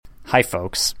Hi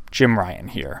folks, Jim Ryan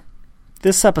here.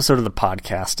 This episode of the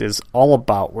podcast is all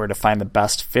about where to find the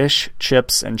best fish,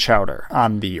 chips, and chowder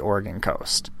on the Oregon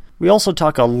coast. We also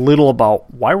talk a little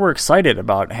about why we're excited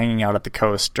about hanging out at the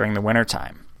coast during the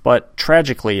wintertime. But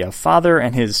tragically, a father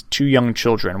and his 2 young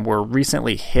children were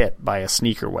recently hit by a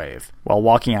sneaker wave while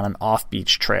walking on an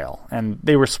off-beach trail, and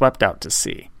they were swept out to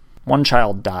sea. One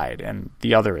child died, and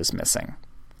the other is missing.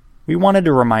 We wanted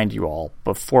to remind you all,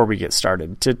 before we get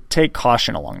started, to take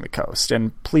caution along the coast,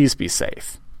 and please be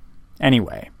safe.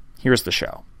 Anyway, here's the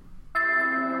show.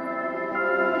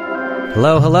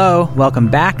 Hello. Welcome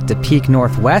back to Peak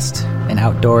Northwest, an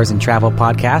outdoors and travel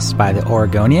podcast by the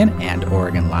Oregonian and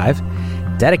Oregon Live,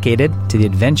 dedicated to the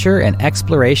adventure and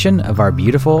exploration of our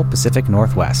beautiful Pacific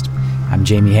Northwest. I'm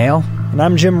Jamie Hale. And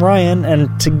I'm Jim Ryan,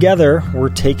 and together we're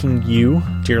taking you,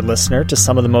 dear listener, to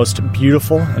some of the most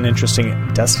beautiful and interesting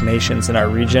destinations in our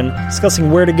region, discussing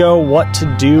where to go, what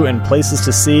to do, and places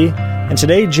to see. And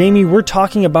today, Jamie, we're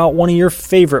talking about one of your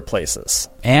favorite places.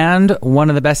 And one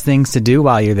of the best things to do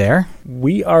while you're there.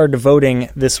 We are devoting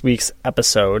this week's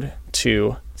episode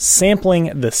to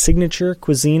sampling the signature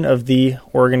cuisine of the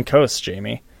Oregon coast,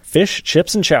 Jamie. Fish,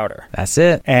 chips, and chowder. That's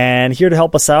it. And here to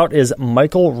help us out is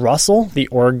Michael Russell, the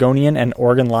Oregonian and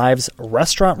Oregon Live's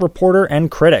restaurant reporter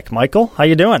and critic. Michael, how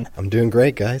you doing? I'm doing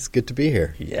great, guys. Good to be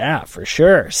here. Yeah, for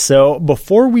sure. So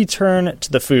before we turn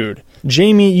to the food,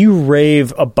 Jamie, you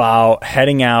rave about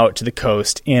heading out to the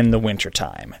coast in the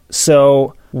wintertime.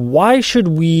 So why should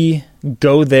we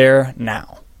go there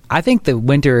now? I think the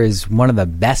winter is one of the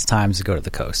best times to go to the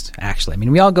coast, actually. I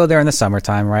mean, we all go there in the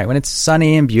summertime, right? When it's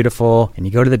sunny and beautiful and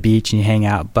you go to the beach and you hang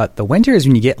out. But the winter is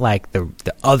when you get like the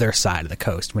other side of the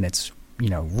coast, when it's,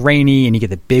 rainy and you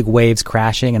get the big waves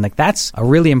crashing. And like that's a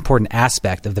really important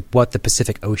aspect of what the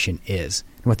Pacific Ocean is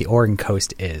and what the Oregon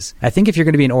coast is. I think if you're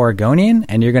going to be an Oregonian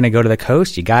and you're going to go to the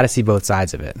coast, you got to see both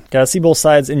sides of it. Got to see both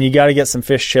sides, and you got to get some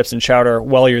fish, chips, and chowder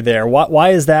while you're there. Why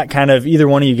is that kind of, either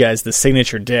one of you guys, the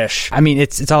signature dish? I mean,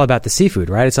 it's all about the seafood,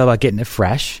 right? It's all about getting it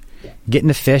fresh. Getting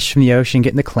the fish from the ocean,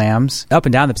 getting the clams up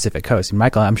and down the Pacific coast. And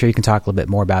Michael, I'm sure you can talk a little bit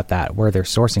more about that, where they're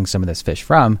sourcing some of this fish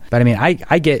from. But I mean,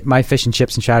 I get my fish and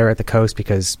chips and chowder at the coast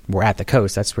because we're at the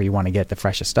coast. That's where you want to get the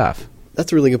freshest stuff.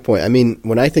 That's a really good point. I mean,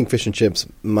 when I think fish and chips,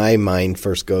 my mind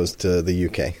first goes to the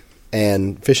UK.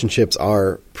 And fish and chips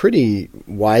are pretty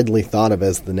widely thought of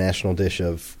as the national dish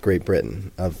of Great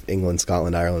Britain, of England,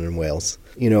 Scotland, Ireland, and Wales.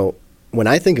 When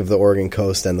I think of the Oregon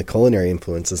coast and the culinary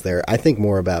influences there, I think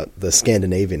more about the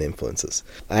Scandinavian influences.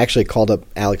 I actually called up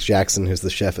Alex Jackson, who's the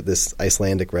chef at this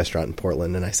Icelandic restaurant in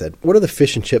Portland, and I said, what are the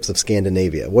fish and chips of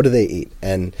Scandinavia? What do they eat?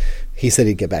 And he said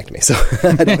he'd get back to me. So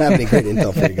I don't have any great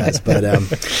intel for you guys. But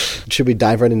should we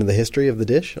dive right into the history of the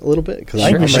dish a little bit? Because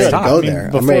I'm ready to go there.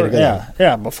 I'm ready to go there.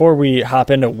 Yeah, before we hop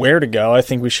into where to go, I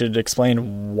think we should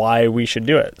explain why we should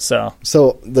do it. So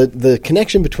the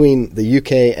connection between the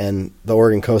UK and the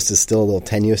Oregon coast is still a little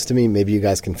tenuous to me. Maybe you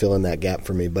guys can fill in that gap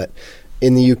for me. But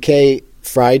in the UK,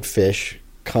 fried fish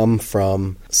come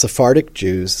from Sephardic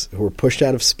Jews who were pushed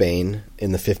out of Spain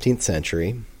in the 15th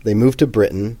century. They moved to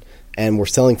Britain and were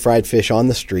selling fried fish on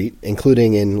the street,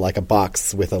 including in like a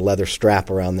box with a leather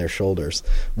strap around their shoulders,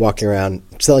 walking around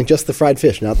selling just the fried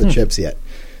fish, not the chips yet.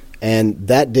 And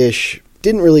that dish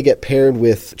didn't really get paired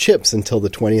with chips until the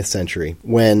 20th century.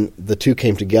 When the two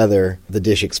came together, the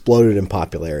dish exploded in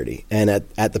popularity. And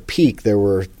at the peak, there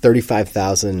were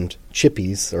 35,000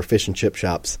 chippies, or fish and chip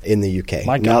shops, in the UK.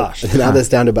 My gosh. Now that's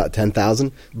down to about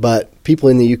 10,000. But people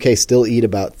in the UK still eat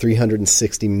about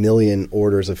 360 million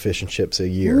orders of fish and chips a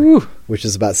year, which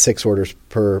is about 6 orders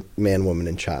per man, woman,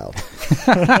 and child.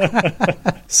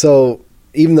 So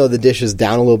even though the dish is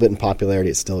down a little bit in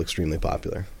popularity, it's still extremely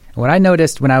popular. What I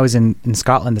noticed when I was in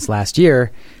Scotland this last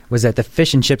year was that the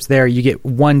fish and chips there, you get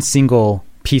one single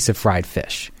piece of fried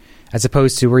fish, as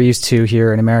opposed to we're used to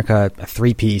here in America, a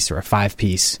 3-piece or a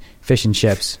 5-piece fish and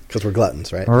chips. Because we're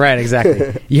gluttons, right? Right,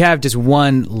 exactly. You have just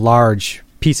one large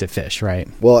piece of fish, right?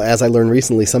 Well, as I learned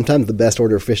recently, sometimes the best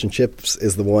order of fish and chips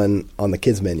is the one on the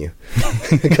kids' menu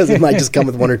because it might just come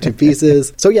with 1 or 2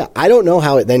 pieces. So yeah, I don't know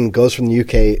how it then goes from the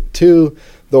UK to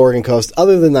the Oregon coast,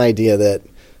 other than the idea that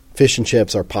fish and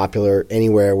chips are popular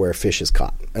anywhere where fish is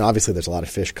caught. And obviously there's a lot of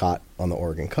fish caught on the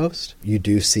Oregon coast. You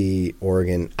do see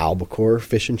Oregon albacore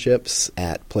fish and chips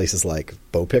at places like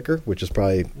Bow Picker, which is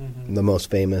probably the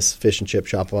most famous fish and chip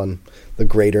shop on the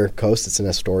greater coast. It's in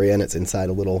Astoria, and it's inside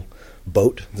a little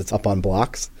boat that's up on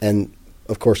blocks. And,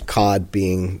 of course, cod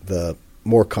being the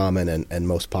more common and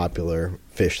most popular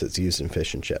fish that's used in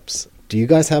fish and chips. Do you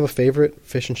guys have a favorite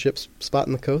fish and chips spot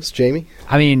on the coast, Jamie?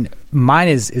 I mean, mine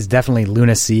is definitely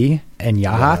Luna Sea and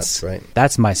Yachats. Right.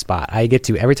 That's my spot. I get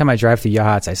to, every time I drive through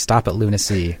Yachats, I stop at Luna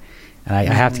Sea. And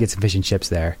I have to get some fish and chips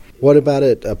there. What about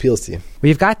it appeals to you?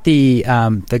 We've got the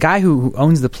guy who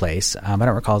owns the place. I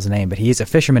don't recall his name, but he's a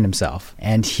fisherman himself.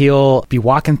 And he'll be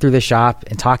walking through the shop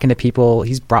and talking to people.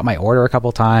 He's brought my order a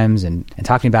couple times and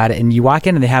talking about it. And you walk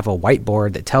in and they have a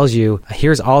whiteboard that tells you,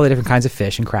 here's all the different kinds of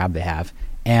fish and crab they have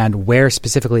and where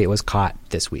specifically it was caught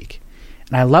this week.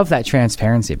 And I love that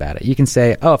transparency about it. You can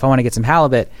say, oh, if I want to get some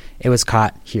halibut, it was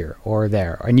caught here or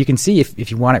there. And you can see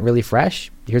if you want it really fresh,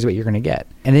 here's what you're going to get.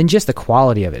 And then just the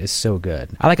quality of it is so good.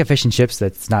 I like a fish and chips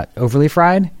that's not overly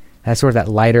fried. Has sort of that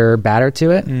lighter batter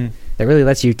to it that really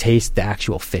lets you taste the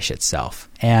actual fish itself.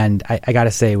 And I got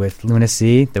to say, with Luna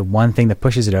Sea, the one thing that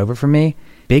pushes it over for me,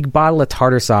 big bottle of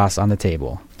tartar sauce on the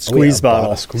table. Squeeze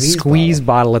bottle. Squeeze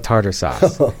bottle of tartar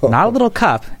sauce. Not a little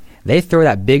cup. They throw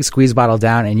that big squeeze bottle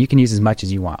down, and you can use as much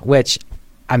as you want, which,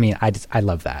 I mean, I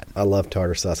love that. I love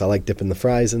tartar sauce. I like dipping the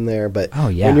fries in there. But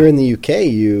when you're in the UK,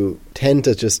 you tend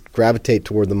to just gravitate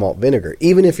toward the malt vinegar.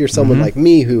 Even if you're someone like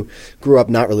me who grew up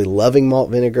not really loving malt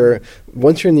vinegar,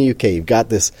 once you're in the UK, you've got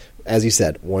this, as you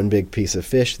said, one big piece of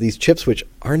fish. These chips, which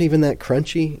aren't even that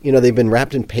crunchy. You know, they've been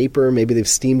wrapped in paper. Maybe they've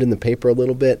steamed in the paper a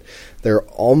little bit. They're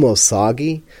almost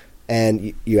soggy.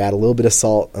 And you add a little bit of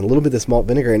salt and a little bit of this malt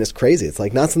vinegar, and it's crazy. It's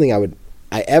like not something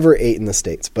I ever ate in the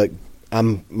States, but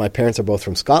my parents are both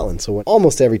from Scotland, so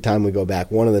almost every time we go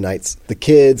back, one of the nights, the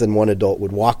kids and one adult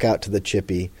would walk out to the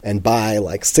chippy and buy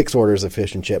like 6 orders of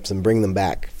fish and chips and bring them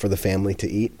back for the family to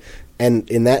eat. And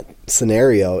in that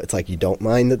scenario, it's like you don't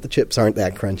mind that the chips aren't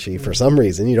that crunchy for some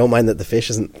reason. You don't mind that the fish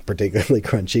isn't particularly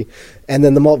crunchy. And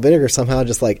then the malt vinegar somehow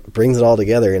just like brings it all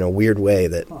together in a weird way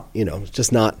that, you know, it's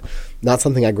just not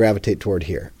something I gravitate toward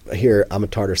here. Here, I'm a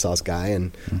tartar sauce guy,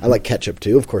 and I like ketchup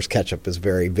too. Of course, ketchup is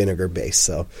very vinegar-based,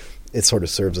 so it sort of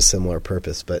serves a similar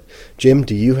purpose. But Jim,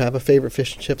 do you have a favorite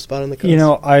fish and chip spot on the coast? You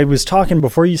know, I was talking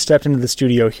before you stepped into the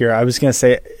studio here. I was going to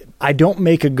say I don't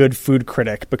make a good food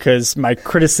critic because my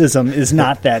criticism is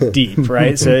not that deep,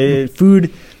 right? So food,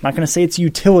 I'm not going to say it's a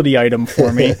utility item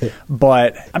for me,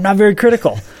 but I'm not very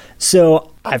critical.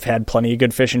 So I've had plenty of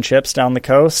good fish and chips down the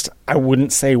coast. I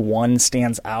wouldn't say one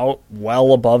stands out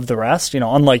well above the rest. You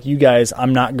know, unlike you guys,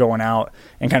 I'm not going out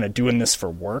and kind of doing this for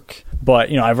work. But,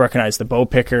 you know, I've recognized the Bow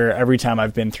Picker. Every time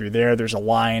I've been through there, there's a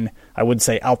line, I would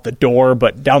say out the door,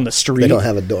 but down the street. They don't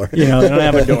have a door. You know, they don't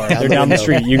have a door. They're down the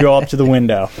street. You go up to the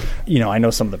window. You know, I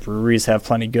know some of the breweries have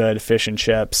plenty good fish and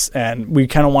chips, and we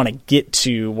kind of want to get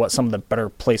to what some of the better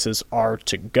places are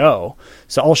to go.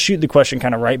 So I'll shoot the question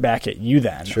kind of right back at you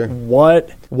then. Sure.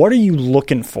 What are you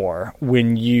looking for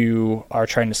when you are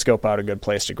trying to scope out a good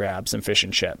place to grab some fish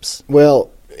and chips?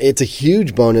 Well, it's a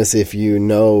huge bonus if you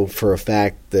know for a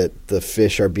fact that the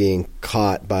fish are being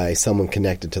caught by someone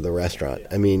connected to the restaurant.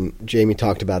 I mean, Jamie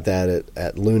talked about that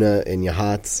at Luna and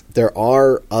Yahat's. There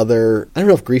are other, I don't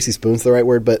know if Greasy Spoon's the right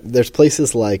word, but there's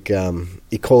places like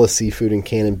Ecola Seafood in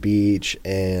Cannon Beach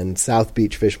and South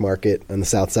Beach Fish Market on the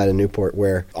south side of Newport,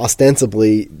 where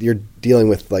ostensibly you're dealing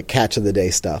with like catch of the day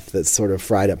stuff that's sort of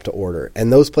fried up to order.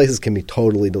 And those places can be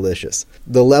totally delicious.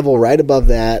 The level right above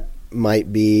that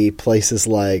might be places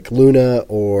like Luna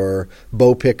or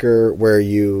Bow Picker, where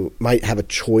you might have a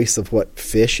choice of what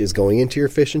fish is going into your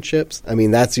fish and chips. I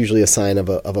mean, that's usually a sign of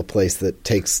a place that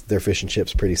takes their fish and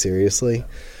chips pretty seriously.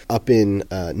 Up in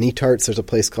Neatarts, there's a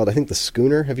place called, I think, the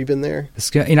Schooner. Have you been there?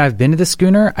 You know, I've been to the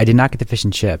Schooner. I did not get the fish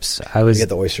and chips. You get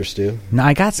the oyster stew? No,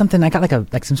 I got something. I got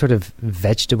like some sort of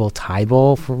vegetable Thai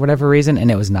bowl for whatever reason,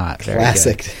 and it was not very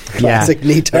classic. good. Classic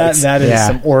Neatarts. That is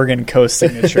some Oregon Coast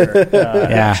signature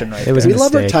action right it was there. We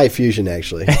love our Thai fusion,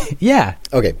 actually. Yeah.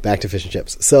 Okay, back to fish and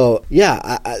chips. So,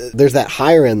 yeah, there's that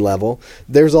higher end level.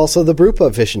 There's also the brew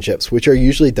pub fish and chips, which are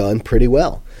usually done pretty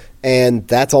well. And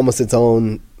that's almost its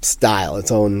own style,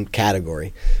 its own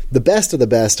category. The best of the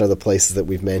best are the places that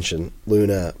we've mentioned,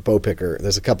 Luna, Bow Picker.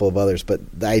 There's a couple of others, but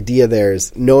the idea there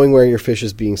is knowing where your fish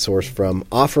is being sourced from,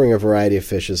 offering a variety of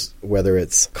fishes, whether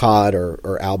it's cod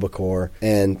or albacore,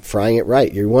 and frying it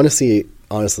right. You want to see,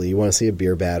 honestly, you want to see a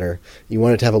beer batter. You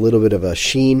want it to have a little bit of a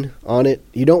sheen on it.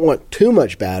 You don't want too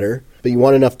much batter, but you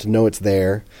want enough to know it's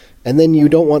there. And then you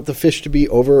don't want the fish to be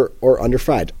over or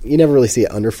underfried. You never really see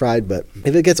it underfried, but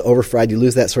if it gets overfried, you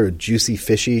lose that sort of juicy,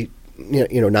 fishy,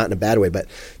 you know, not in a bad way, but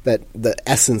that the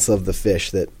essence of the fish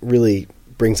that really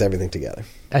brings everything together.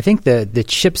 I think the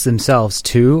chips themselves,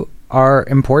 too, are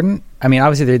important. I mean,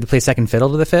 obviously, they play second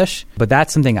fiddle to the fish, but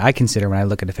that's something I consider when I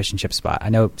look at a fish and chip spot. I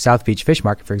know South Beach Fish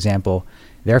Market, for example,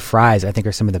 their fries, I think,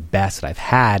 are some of the best that I've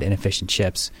had in a fish and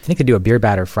chips. I think they do a beer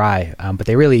batter fry, but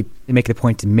they make it a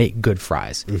point to make good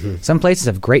fries. Mm-hmm. Some places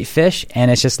have great fish, and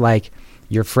it's just like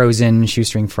your frozen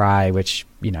shoestring fry, which,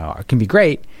 you know, can be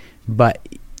great, but,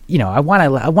 you know, I want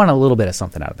a little bit of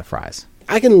something out of the fries.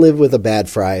 I can live with a bad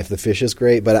fry if the fish is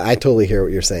great, but I totally hear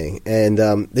what you're saying. And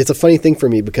it's a funny thing for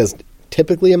me because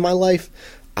typically in my life,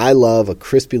 I love a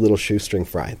crispy little shoestring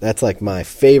fry. That's like my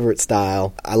favorite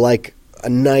style. I like a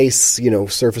nice,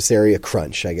 surface area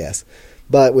crunch, I guess.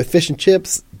 But with fish and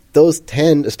chips, those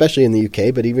tend, especially in the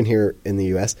UK, but even here in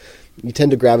the US, you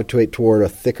tend to gravitate toward a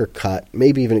thicker cut.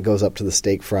 Maybe even it goes up to the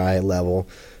steak fry level.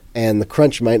 And the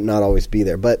crunch might not always be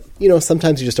there. But,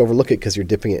 sometimes you just overlook it because you're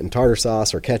dipping it in tartar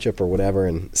sauce or ketchup or whatever,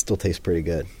 and it still tastes pretty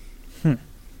good.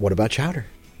 What about chowder?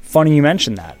 Funny you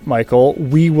mentioned that, Michael.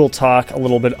 We will talk a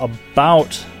little bit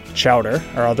about chowder,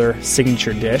 our other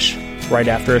signature dish, right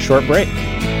after a short break.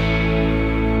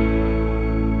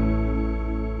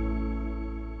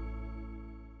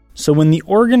 So when the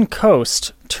Oregon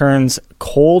coast turns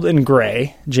cold and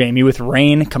gray, Jamie, with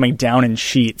rain coming down in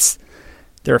sheets,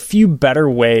 there are a few better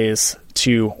ways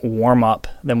to warm up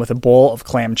than with a bowl of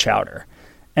clam chowder.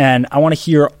 And I want to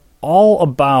hear all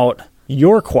about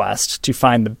your quest to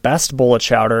find the best bowl of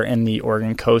chowder in the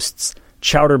Oregon coast's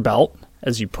chowder belt,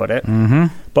 as you put it.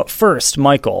 Mm-hmm. But first,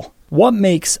 Michael, what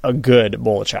makes a good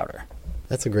bowl of chowder?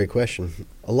 That's a great question.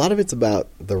 A lot of it's about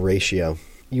the ratio.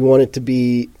 You want it to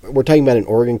be, we're talking about an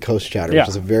Oregon coast chowder, which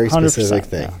is a very specific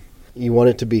thing. Yeah. You want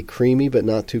it to be creamy, but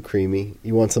not too creamy.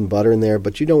 You want some butter in there,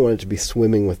 but you don't want it to be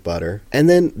swimming with butter. And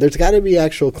then there's got to be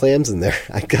actual clams in there.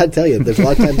 I got to tell you, there's a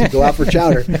lot of times you go out for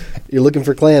chowder, you're looking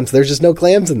for clams. There's just no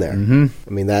clams in there. Mm-hmm.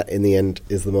 I mean, that in the end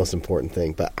is the most important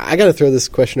thing. But I got to throw this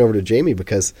question over to Jamie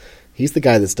because he's the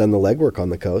guy that's done the legwork on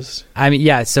the coast. I mean,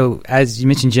 yeah, so as you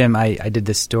mentioned, Jim, I did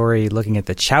this story looking at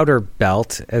the chowder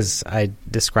belt, as I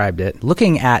described it.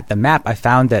 Looking at the map, I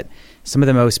found that some of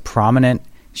the most prominent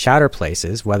chowder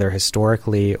places, whether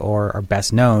historically or are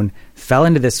best known, fell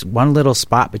into this one little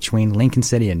spot between Lincoln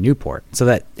City and Newport. So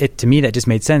that to me, that just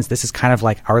made sense. This is kind of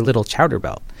like our little chowder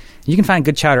belt. You can find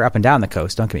good chowder up and down the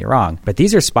coast, don't get me wrong, but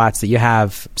these are spots that you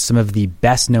have some of the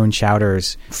best known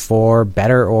chowders for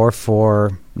better or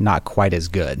for not quite as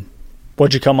good.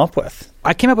 What'd you come up with?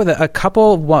 I came up with a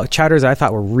couple chowders that I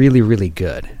thought were really, really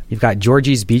good. You've got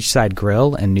Georgie's Beachside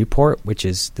Grill in Newport, which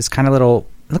is this kind of little,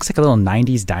 it looks like a little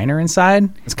 90s diner inside.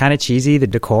 It's kind of cheesy, the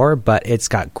decor, but it's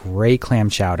got great clam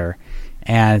chowder.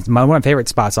 And one of my favorite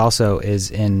spots also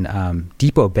is in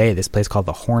Depot Bay, this place called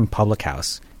the Horn Public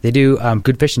House. They do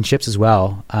good fish and chips as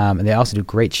well, and they also do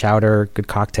great chowder, good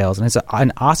cocktails. And it's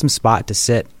an awesome spot to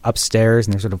sit upstairs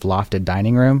in their sort of lofted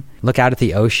dining room. Look out at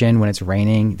the ocean when it's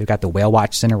raining. They've got the Whale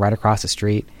Watch Center right across the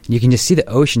street. You can just see the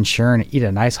ocean churn, eat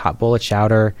a nice hot bowl of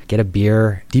chowder, get a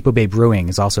beer. Depot Bay Brewing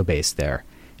is also based there.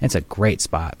 It's a great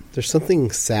spot. There's something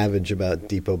savage about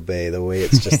Depot Bay, the way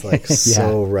it's just like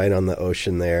so right on the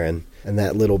ocean there, and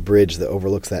that little bridge that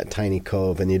overlooks that tiny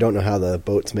cove, and you don't know how the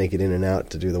boats make it in and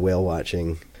out to do the whale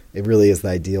watching. It really is the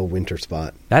ideal winter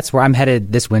spot. That's where I'm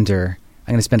headed this winter.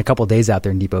 I'm going to spend a couple of days out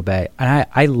there in Depot Bay. And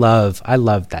I love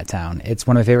that town. It's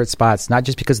one of my favorite spots, not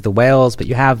just because of the whales, but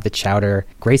you have the chowder.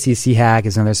 Gracie's Sea Hag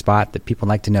is another spot that people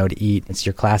like to know to eat. It's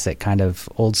your classic kind of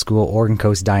old school Oregon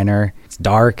Coast diner. It's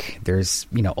dark. There's,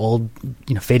 old,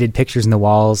 faded pictures in the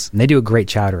walls. And they do a great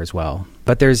chowder as well.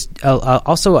 But there's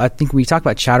also, I think when we talk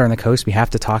about chowder on the coast, we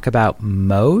have to talk about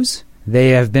Moe's. They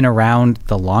have been around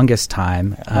the longest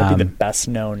time. That might be the best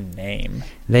known name.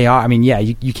 They are. I mean, yeah,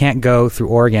 you can't go through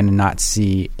Oregon and not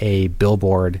see a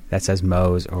billboard that says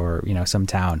Moe's or, some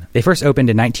town. They first opened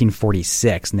in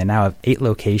 1946, and they now have 8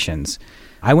 locations.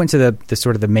 I went to the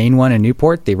sort of the main one in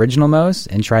Newport, the original Moe's,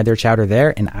 and tried their chowder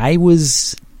there, and I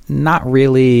was not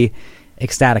really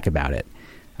ecstatic about it.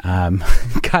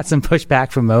 Got some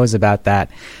pushback from Moe's about that.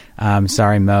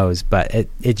 Sorry, Moe's. But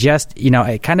it just,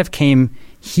 it kind of came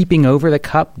heaping over the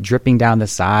cup, dripping down the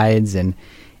sides, and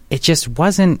it just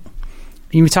wasn't.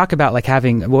 You talk about like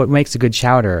having what makes a good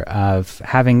chowder, of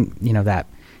having that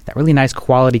really nice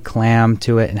quality clam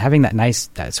to it, and having that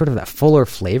sort of that fuller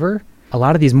flavor. A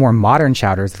lot of these more modern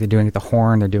chowders that they're doing at the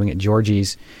Horn, they're doing at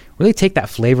Georgie's, really take that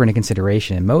flavor into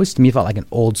consideration. And most to me felt like an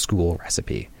old school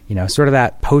recipe. Sort of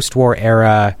that post-war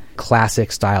era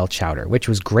classic style chowder, which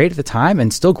was great at the time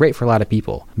and still great for a lot of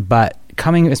people. But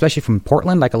coming, especially from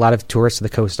Portland, like a lot of tourists to the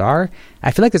coast are,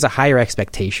 I feel like there's a higher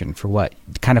expectation for what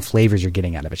kind of flavors you're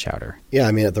getting out of a chowder. Yeah,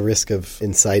 I mean, at the risk of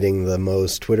inciting the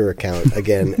Moe's Twitter account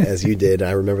again, as you did,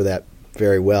 I remember that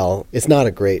very well. It's not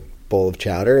a great bowl of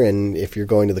chowder, and if you're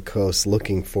going to the coast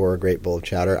looking for a great bowl of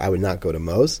chowder, I would not go to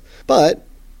Moe's. But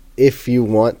if you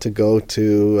want to go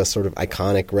to a sort of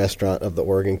iconic restaurant of the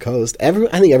Oregon coast, I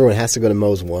think everyone has to go to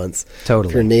Moe's once. Totally.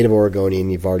 If you're a native Oregonian,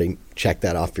 you've already checked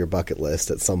that off your bucket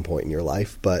list at some point in your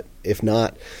life. But if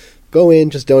not, go in.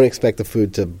 Just don't expect the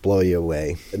food to blow you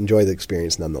away. Enjoy the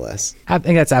experience nonetheless. I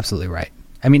think that's absolutely right.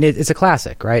 I mean, it's a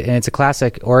classic, right? And it's a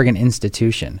classic Oregon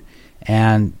institution.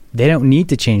 And they don't need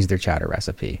to change their chowder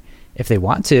recipe. If they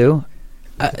want to,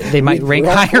 they might rank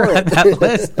higher on that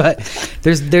list, but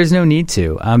there's no need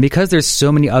to because there's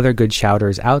so many other good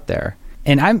chowders out there.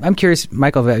 And I'm curious,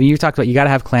 Michael, you talked about you got to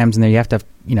have clams in there. You have to have,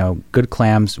 good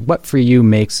clams. What for you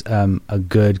makes a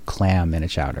good clam in a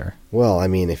chowder? Well, I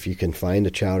mean, if you can find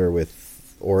a chowder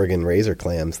with Oregon razor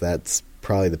clams, that's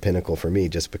probably the pinnacle for me,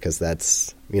 just because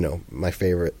that's, my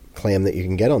favorite clam that you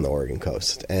can get on the Oregon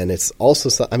coast. And it's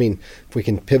also, I mean, if we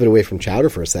can pivot away from chowder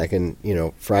for a second,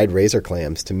 fried razor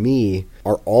clams to me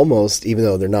are almost, even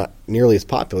though they're not nearly as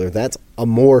popular, that's a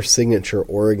more signature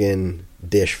Oregon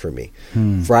dish for me.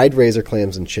 Fried razor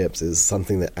clams and chips is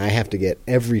something that I have to get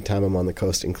every time I'm on the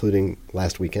coast, including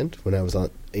last weekend when I was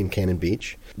in Cannon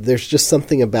Beach. There's just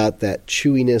something about that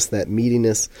chewiness, that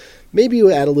meatiness. Maybe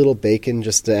you add a little bacon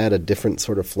just to add a different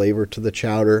sort of flavor to the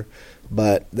chowder,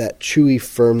 but that chewy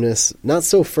firmness, not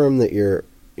so firm that you're,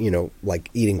 like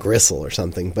eating gristle or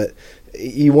something, but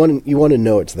you want to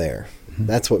know it's there.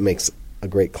 That's what makes a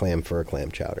great clam for a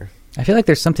clam chowder. I feel like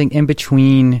there's something in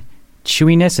between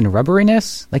chewiness and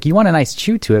rubberiness. Like you want a nice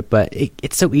chew to it, but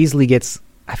it so easily gets,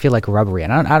 I feel like, rubbery.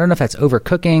 And I don't know if that's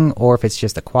overcooking or if it's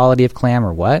just the quality of clam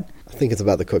or what. I think it's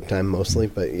about the cook time mostly,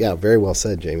 but yeah, very well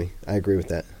said, Jamie. I agree with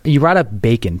that. You brought up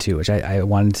bacon too, which I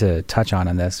wanted to touch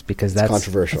on this because that's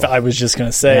controversial. I was just going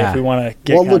to say, if we want to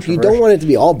get look, you don't want it to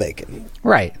be all bacon.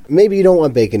 Right. Maybe you don't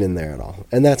want bacon in there at all,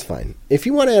 and that's fine. If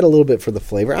you want to add a little bit for the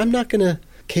flavor, I'm not going to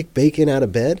kick bacon out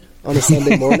of bed on a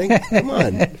Sunday morning. Come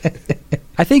on.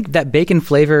 I think that bacon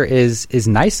flavor is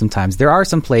nice sometimes. There are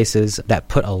some places that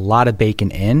put a lot of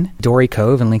bacon in. Dory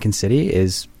Cove in Lincoln City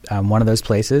is one of those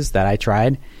places that I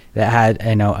tried that had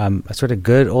a sort of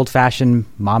good old-fashioned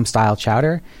mom-style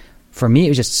chowder. For me, it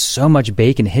was just so much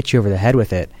bacon to hit you over the head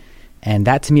with it. And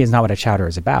that, to me, is not what a chowder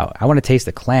is about. I want to taste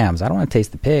the clams. I don't want to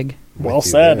taste the pig. Well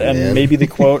said, and maybe the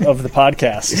quote of the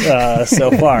podcast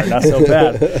so far. Not so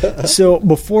bad. So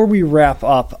before we wrap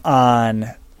up on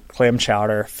clam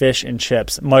chowder, fish, and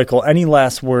chips, Michael, any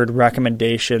last word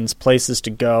recommendations, places to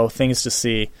go, things to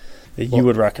see that you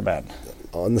would recommend?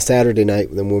 On the Saturday night,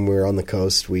 then when we were on the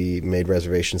coast, we made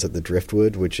reservations at the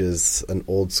Driftwood, which is an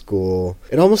old school.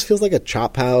 It almost feels like a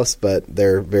chop house, but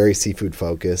they're very seafood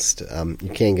focused.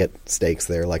 You can get steaks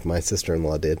there, like my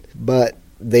sister-in-law did, but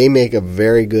they make a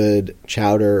very good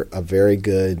chowder, a very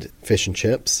good fish and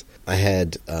chips. I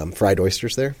had fried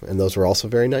oysters there, and those were also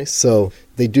very nice. So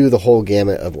they do the whole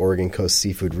gamut of Oregon coast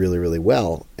seafood really, really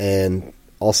well. And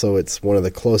also it's one of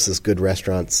the closest good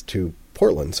restaurants to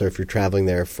Portland. So if you're traveling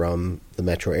there from the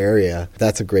metro area,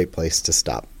 that's a great place to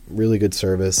stop. Really good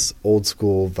service, old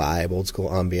school vibe, old school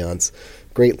ambiance,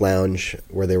 great lounge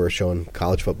where they were showing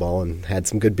college football and had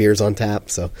some good beers on tap.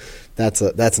 So that's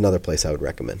another place I would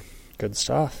recommend. Good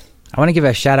stuff. I want to give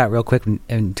a shout out real quick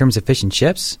in terms of fish and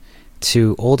chips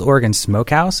to Old Oregon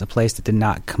Smokehouse, a place that did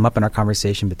not come up in our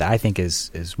conversation, but that I think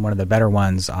is one of the better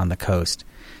ones on the coast.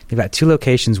 They've got two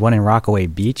locations, one in Rockaway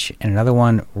Beach and another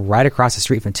one right across the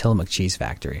street from Tillamook Cheese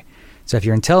Factory. So if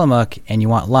you're in Tillamook and you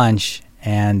want lunch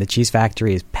and the cheese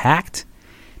factory is packed,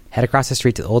 head across the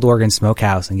street to the Old Oregon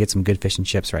Smokehouse and get some good fish and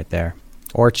chips right there.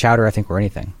 Or chowder, I think, or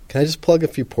anything. Can I just plug a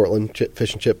few Portland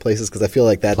fish and chip places? Because I feel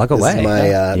like that this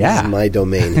is my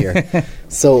domain here.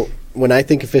 So when I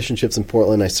think of fish and chips in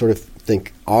Portland, I sort of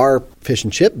think our fish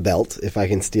and chip belt, if I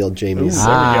can steal Jamie's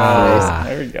phrase.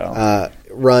 There we go.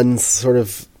 Runs sort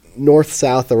of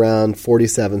north-south around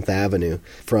 47th Avenue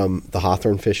from the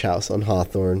Hawthorne Fish House on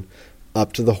Hawthorne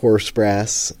up to the Horse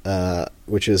Brass,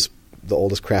 which is the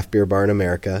oldest craft beer bar in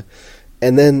America.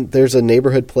 And then there's a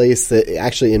neighborhood place that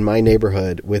actually in my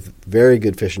neighborhood with very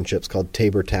good fish and chips called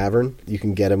Tabor Tavern. You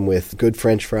can get them with good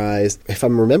French fries. If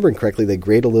I'm remembering correctly, they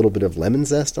grate a little bit of lemon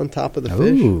zest on top of the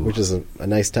fish, which is a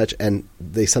nice touch. And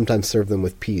they sometimes serve them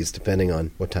with peas, depending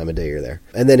on what time of day you're there.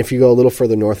 And then if you go a little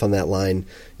further north on that line,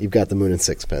 you've got the Moon and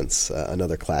Sixpence,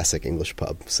 another classic English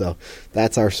pub. So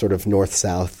that's our sort of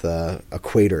north-south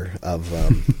equator of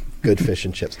good fish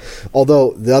and chips.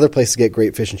 Although the other place to get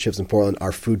great fish and chips in Portland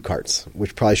are food carts,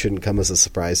 which probably shouldn't come as a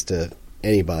surprise to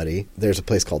anybody. There's a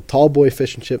place called Tall Boy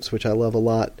Fish and Chips, which I love a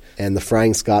lot. And the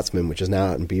Frying Scotsman, which is now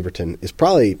out in Beaverton, is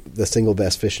probably the single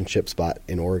best fish and chip spot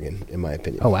in Oregon, in my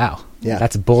opinion. Oh, wow. Yeah.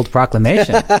 That's a bold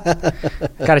proclamation.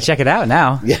 Got to check it out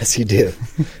now. Yes, you do.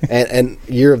 and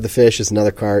Year of the Fish is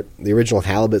another cart. The original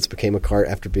halibuts became a cart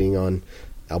after being on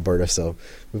Alberta. So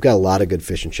we've got a lot of good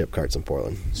fish and chip carts in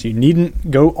Portland. So you needn't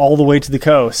go all the way to the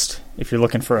coast if you're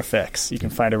looking for a fix. You can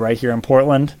find it right here in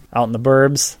Portland, out in the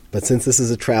burbs. But since this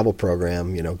is a travel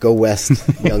program, go west,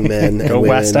 young men. Go and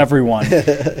west, everyone.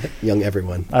 Young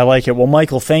everyone. I like it. Well,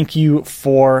 Michael, thank you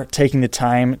for taking the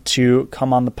time to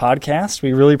come on the podcast.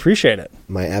 We really appreciate it.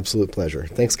 My absolute pleasure.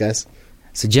 Thanks, guys.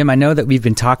 So, Jim, I know that we've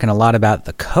been talking a lot about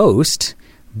the coast,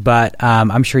 but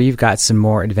I'm sure you've got some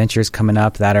more adventures coming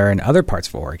up that are in other parts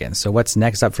of Oregon. So what's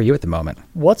next up for you at the moment?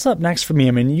 What's up next for me?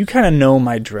 I mean, you kind of know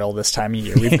my drill this time of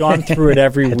year. We've gone through it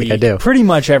every week. I do. Pretty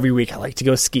much every week I like to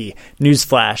go ski.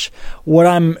 Newsflash.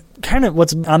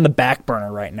 What's on the back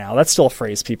burner right now, that's still a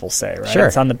phrase people say, right? Sure.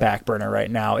 It's on the back burner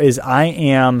right now, is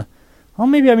maybe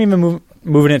I'm even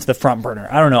moving it to the front burner.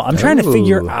 I don't know. I'm trying to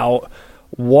figure out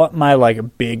what my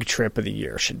big trip of the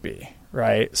year should be,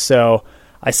 right? So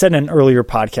I said in an earlier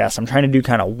podcast, I'm trying to do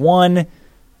kind of one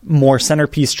more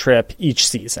centerpiece trip each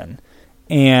season.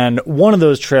 And one of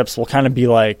those trips will kind of be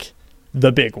like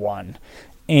the big one.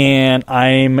 And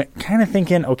I'm kind of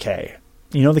thinking, okay,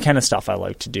 the kind of stuff I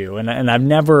like to do. And I've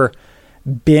never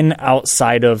been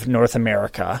outside of North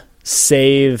America,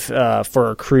 save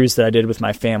for a cruise that I did with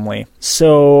my family.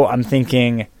 So I'm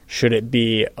thinking, should it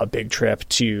be a big trip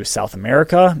to South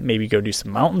America? Maybe go do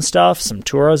some mountain stuff, some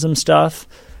tourism stuff.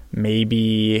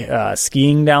 Maybe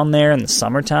skiing down there in the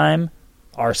summertime,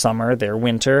 our summer, their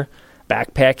winter,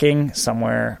 backpacking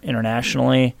somewhere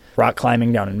internationally, rock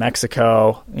climbing down in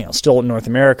Mexico, still in North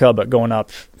America, but going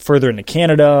up further into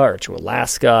Canada or to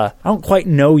Alaska. I don't quite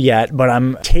know yet, but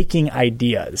I'm taking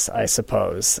ideas, I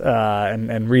suppose,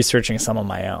 and researching some of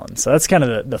my own. So that's kind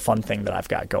of the fun thing that I've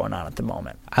got going on at the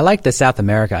moment. I like the South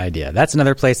America idea. That's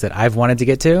another place that I've wanted to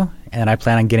get to, and I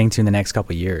plan on getting to in the next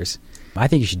couple of years. I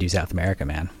think you should do South America,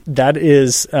 man. That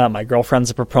is, my girlfriend's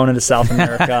a proponent of South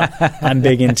America. I'm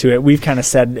big into it. We've kind of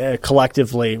said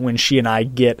collectively when she and I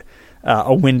get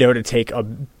a window to take a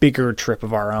bigger trip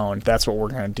of our own, that's what we're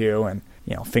going to do. And,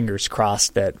 fingers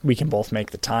crossed that we can both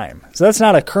make the time. So that's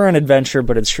not a current adventure,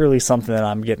 but it's surely something that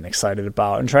I'm getting excited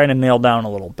about and trying to nail down a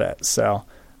little bit. So,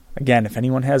 again, if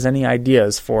anyone has any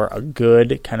ideas for a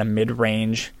good kind of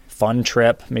mid-range, fun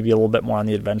trip, maybe a little bit more on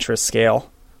the adventurous scale,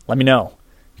 let me know.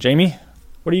 Jamie,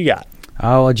 what do you got?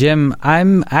 Oh, well, Jim,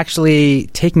 I'm actually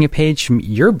taking a page from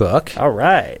your book. All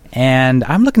right. And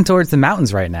I'm looking towards the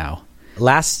mountains right now.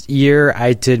 Last year,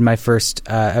 I did my first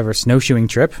ever snowshoeing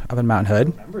trip up in Mount Hood.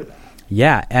 I remember that.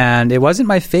 Yeah, and it wasn't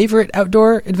my favorite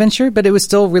outdoor adventure, but it was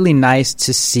still really nice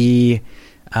to see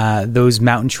those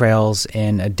mountain trails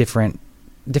in a different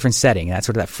setting, that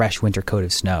sort of that fresh winter coat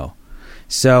of snow.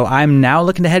 So I'm now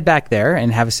looking to head back there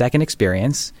and have a second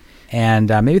experience. And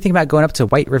maybe think about going up to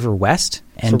White River West.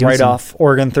 And so right off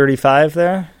Oregon 35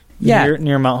 there? Yeah.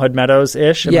 Near Mount Hood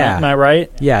Meadows-ish? Am I right?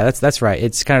 Yeah, that's right.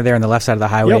 It's kind of there on the left side of the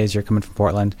highway Yep. as you're coming from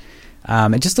Portland.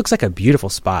 It just looks like a beautiful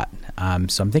spot.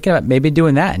 So I'm thinking about maybe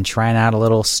doing that and trying out a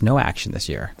little snow action this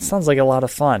year. Sounds like a lot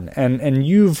of fun. And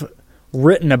you've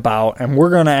written about, and we're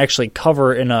going to actually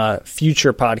cover in a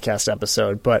future podcast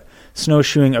episode, but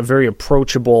snowshoeing, a very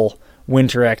approachable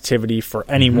winter activity for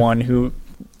anyone who,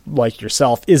 like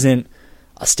yourself, isn't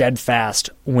a steadfast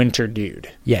winter dude.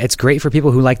 Yeah, it's great for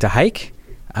people who like to hike,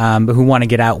 but who want to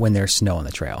get out when there's snow on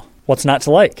the trail. What's not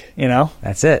to like,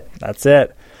 That's it. That's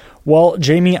it. Well,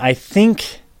 Jamie, I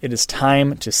think it is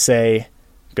time to say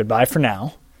goodbye for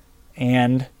now.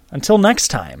 And until next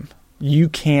time, you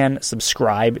can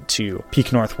subscribe to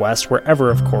Peak Northwest wherever,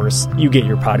 of course, you get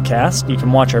your podcast. You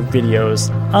can watch our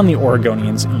videos on the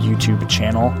Oregonians YouTube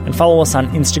channel and follow us on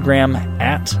Instagram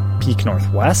at Peak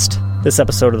Northwest. This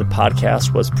episode of the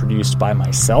podcast was produced by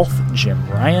myself, Jim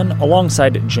Ryan,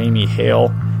 alongside Jamie Hale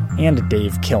and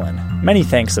Dave Killen. Many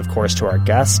thanks, of course, to our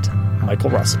guest, Michael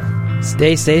Russell.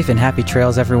 Stay safe and happy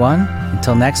trails, everyone.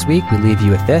 Until next week, we leave you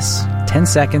with this 10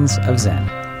 seconds of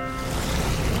Zen.